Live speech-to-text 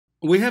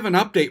We have an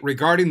update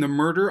regarding the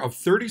murder of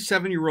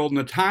 37-year-old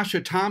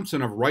Natasha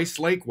Thompson of Rice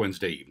Lake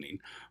Wednesday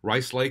evening.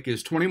 Rice Lake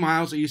is 20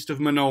 miles east of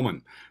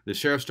Mahnomen. The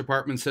sheriff's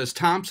department says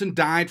Thompson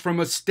died from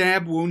a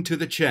stab wound to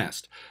the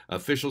chest.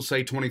 Officials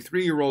say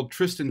 23-year-old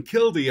Tristan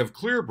Kilde of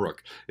Clearbrook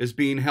is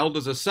being held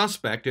as a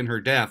suspect in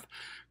her death.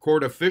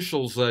 Court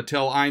officials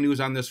tell iNewZ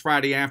on this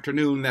Friday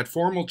afternoon that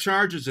formal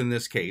charges in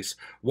this case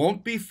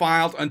won't be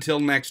filed until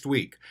next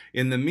week.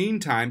 In the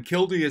meantime,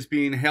 Kilde is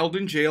being held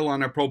in jail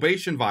on a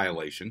probation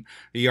violation.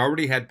 He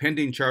already had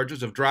pending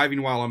charges of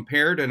driving while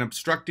impaired and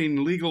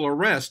obstructing legal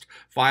arrest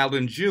filed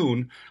in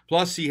June.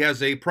 Plus, he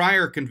has a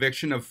prior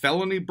conviction of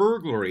felony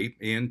burglary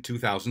in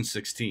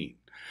 2016.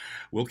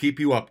 We'll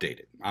keep you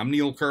updated. I'm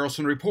Neil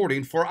Carlson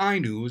reporting for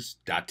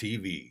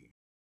iNewZ.TV.